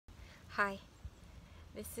Hi,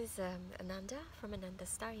 this is Ananda from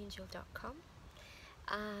AnandaStarAngel.com,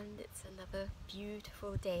 and it's another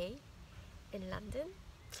beautiful day in London.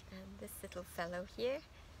 And this little fellow here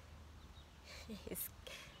is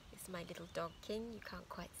my little dog King. You can't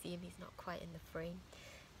quite see him, he's not quite in the frame.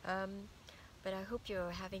 But I hope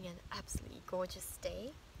you're having an absolutely gorgeous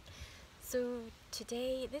day. So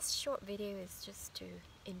today, this short video is just to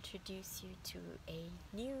introduce you to a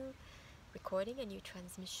new recording, a new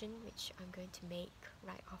transmission, which I'm going to make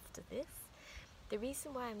right after this. The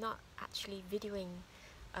reason why I'm not actually videoing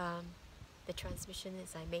the transmission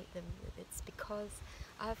as I make them, it's because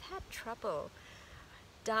I've had trouble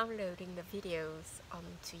downloading the videos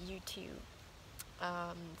onto YouTube.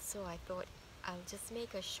 So I thought I'll just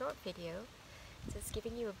make a short video, just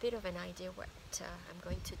giving you a bit of an idea what I'm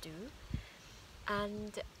going to do,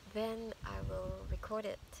 and then I will record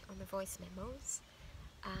it on the voice memos,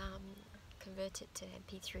 convert it to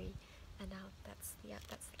MP3, and now that's the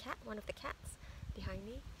cat, one of the cats behind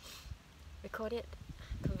me. Record it,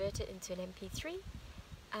 convert it into an MP3,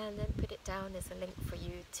 and then put it down as a link for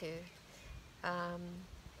you to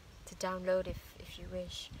download if you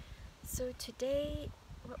wish. So today,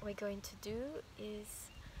 what we're going to do is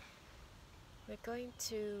we're going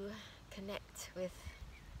to connect with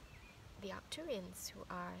the Arcturians, who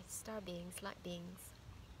are star beings, light beings.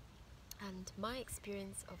 And my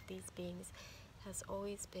experience of these beings has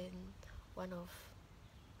always been one of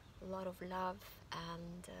a lot of love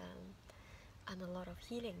and a lot of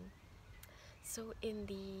healing. So in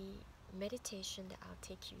the meditation that I'll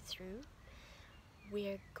take you through,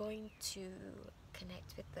 we're going to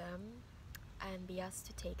connect with them and be asked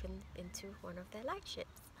to take them into one of their light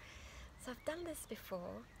ships. So I've done this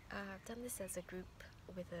before. I've done this as a group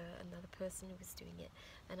with another person who was doing it,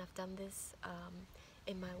 and I've done this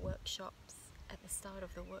in my workshops, at the start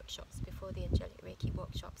of the workshops, before the Angelic Reiki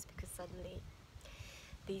workshops, because suddenly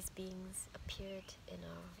these beings appeared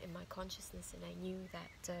in my consciousness, and I knew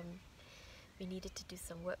that we needed to do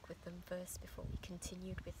some work with them first before we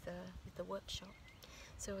continued with the workshop.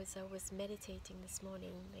 So as I was meditating this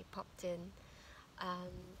morning, they popped in,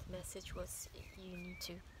 and the message was, you need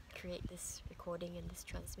to create this recording and this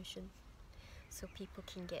transmission so people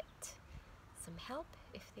can get some help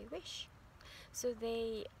if they wish. So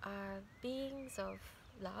they are beings of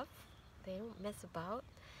love. They don't mess about.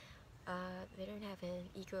 They don't have an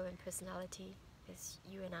ego and personality as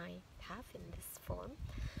you and I have in this form.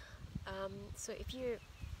 So if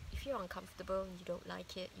you're uncomfortable and you don't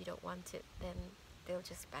like it, you don't want it, then they'll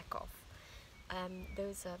just back off.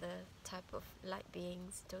 Those are the type of light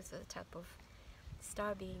beings, those are the type of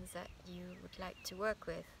star beings that you would like to work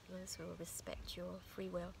with, those who respect your free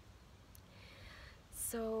will.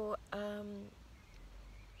 So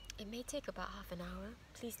it may take about half an hour.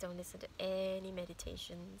 Please don't listen to any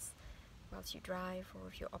meditations whilst you drive, or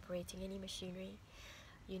if you're operating any machinery.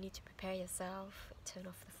 You need to prepare yourself, turn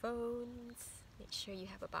off the phones, make sure you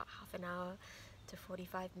have about half an hour to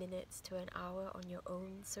 45 minutes to an hour on your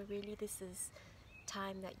own. So really this is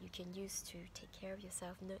time that you can use to take care of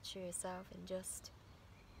yourself, nurture yourself, and just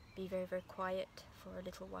be very, very quiet for a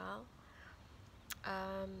little while.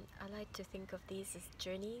 I like to think of these as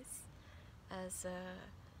journeys, as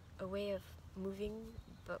a way of moving,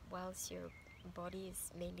 but whilst your body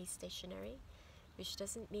is mainly stationary, which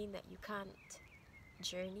doesn't mean that you can't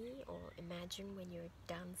journey or imagine when you're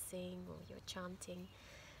dancing or you're chanting.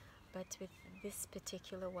 But with this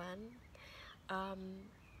particular one,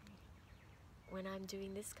 when I'm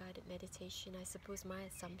doing this guided meditation, I suppose my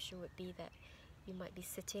assumption would be that you might be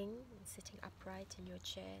sitting upright in your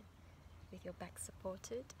chair with your back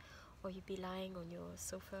supported, or you'd be lying on your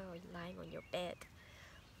sofa, or you're lying on your bed,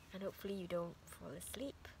 and hopefully you don't fall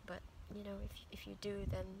asleep. But you know, if you do,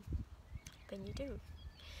 then you do.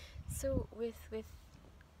 So with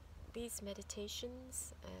these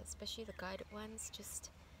meditations, especially the guided ones, just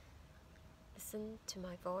listen to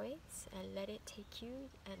my voice and let it take you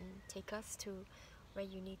and take us to where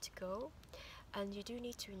you need to go. And you do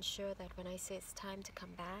need to ensure that when I say it's time to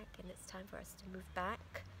come back and it's time for us to move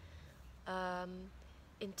back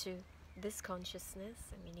into this consciousness,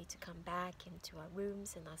 and we need to come back into our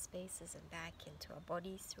rooms and our spaces and back into our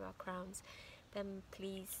bodies through our crowns, then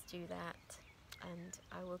please do that, and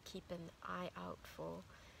I will keep an eye out for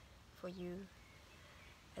you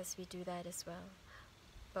as we do that as well.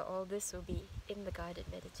 But all this will be in the guided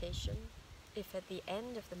meditation. If at the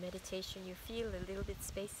end of the meditation you feel a little bit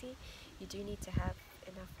spacey, you do need to have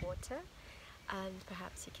enough water, and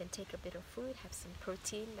perhaps you can take a bit of food, have some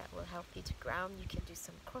protein that will help you to ground. You can do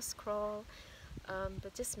some cross crawl,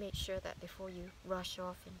 but just make sure that before you rush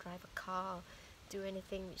off and drive a car, do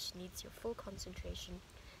anything which needs your full concentration,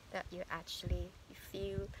 that you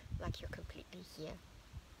feel like you're completely here.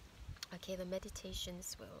 Okay, the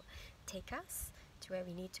meditations will take us to where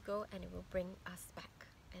we need to go, and it will bring us back.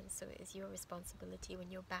 And so it's your responsibility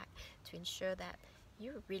when you're back to ensure that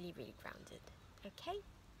you're really, really grounded. Okay?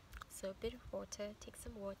 So a bit of water, take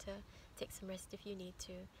some water, take some rest if you need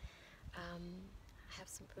to. Have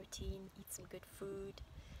some protein, eat some good food.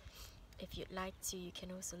 If you'd like to, you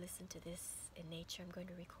can also listen to this in nature. I'm going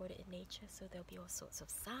to record it in nature, so there'll be all sorts of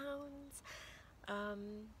sounds.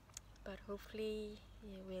 But hopefully,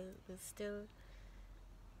 we'll still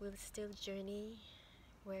journey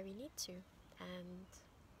where we need to, and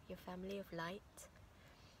your family of light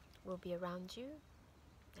will be around you.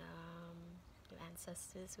 Your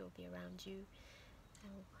ancestors will be around you,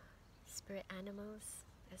 and spirit animals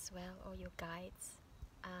as well, or your guides,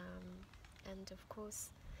 and of course,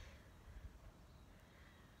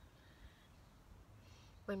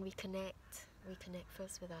 when we connect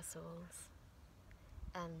first with our souls,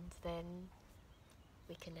 and then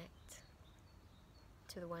we connect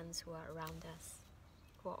to the ones who are around us,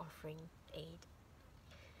 who are offering aid.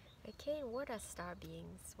 Okay, what are star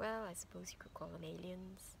beings? Well, I suppose you could call them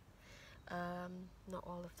aliens. Not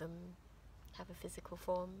all of them have a physical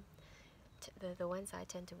form. The ones I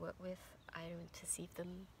tend to work with, I don't perceive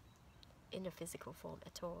them in a physical form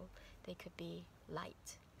at all. They could be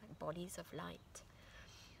light, like bodies of light.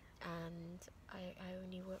 And I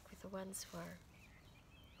only work with the ones who are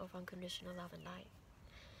of unconditional love and light.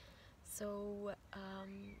 So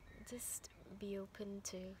just be open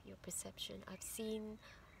to your perception. I've seen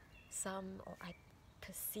some, or I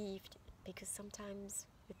perceived, because sometimes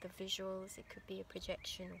with the visuals it could be a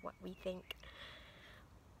projection of what we think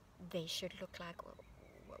they should look like, or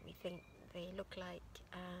what we think they look like.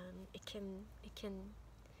 It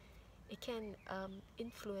can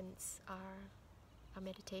influence our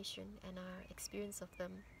meditation and our experience of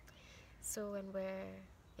them. So when we're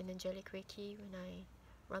in Angelic Reiki, when I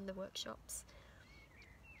run the workshops,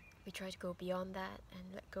 we try to go beyond that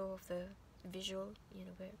and let go of the visual,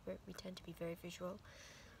 where we tend to be very visual,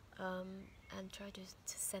 and try to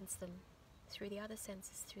sense them through the other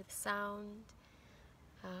senses, through the sound,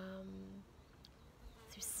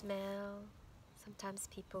 through smell. Sometimes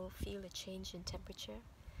people feel a change in temperature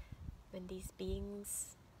when these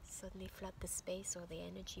beings suddenly flood the space, or the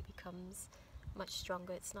energy becomes much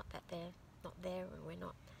stronger. It's not that they're not there, or we're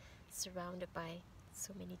not surrounded by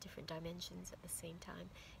so many different dimensions at the same time.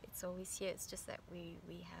 It's always here. It's just that we're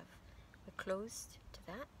closed to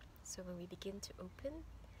that. So when we begin to open,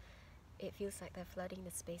 it feels like they're flooding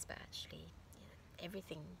the space, but actually,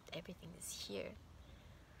 everything is here.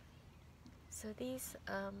 So these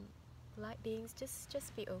light beings,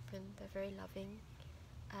 just be open. They're very loving,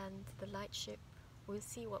 and the light ship, we'll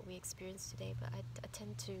see what we experience today, but I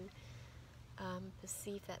tend to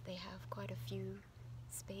perceive that they have quite a few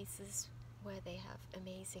spaces where they have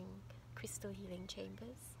amazing crystal healing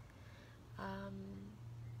chambers,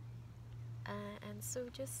 and so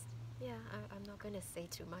just, I'm not going to say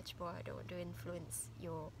too much more. I don't want to influence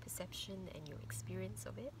your perception and your experience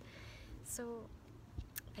of it. So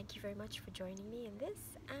thank you very much for joining me in this,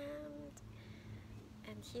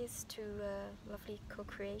 and here's to lovely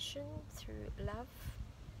co-creation through love,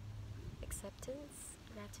 acceptance,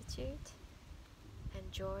 gratitude,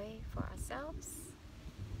 and joy for ourselves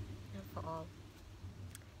and for all.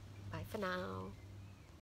 Bye for now.